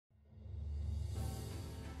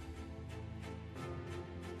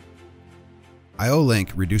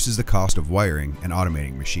IO-Link reduces the cost of wiring and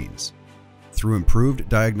automating machines. Through improved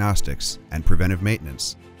diagnostics and preventive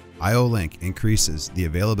maintenance, IO-Link increases the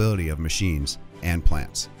availability of machines and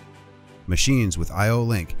plants. Machines with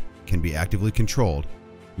IO-Link can be actively controlled,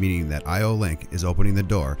 meaning that IO-Link is opening the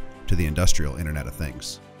door to the industrial Internet of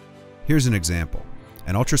Things. Here's an example.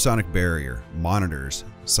 An ultrasonic barrier monitors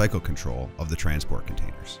cycle control of the transport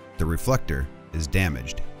containers. The reflector is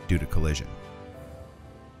damaged due to collision.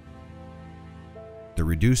 The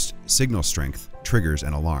reduced signal strength triggers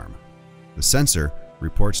an alarm. The sensor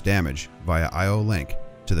reports damage via IO-Link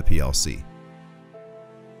to the PLC.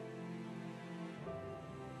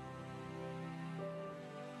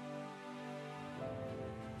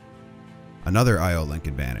 Another IO-Link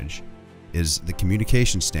advantage is the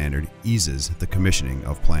communication standard eases the commissioning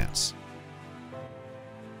of plants.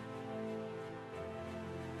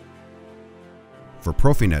 For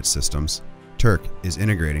Profinet systems, Turk is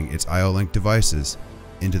integrating its IO-Link devices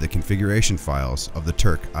into the configuration files of the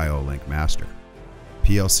Turk IO-Link master.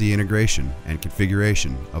 PLC integration and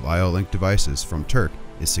configuration of IO-Link devices from Turk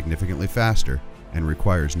is significantly faster and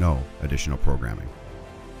requires no additional programming.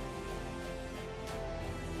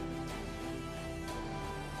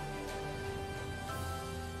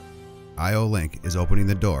 IO-Link is opening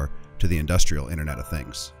the door to the industrial Internet of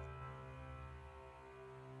Things.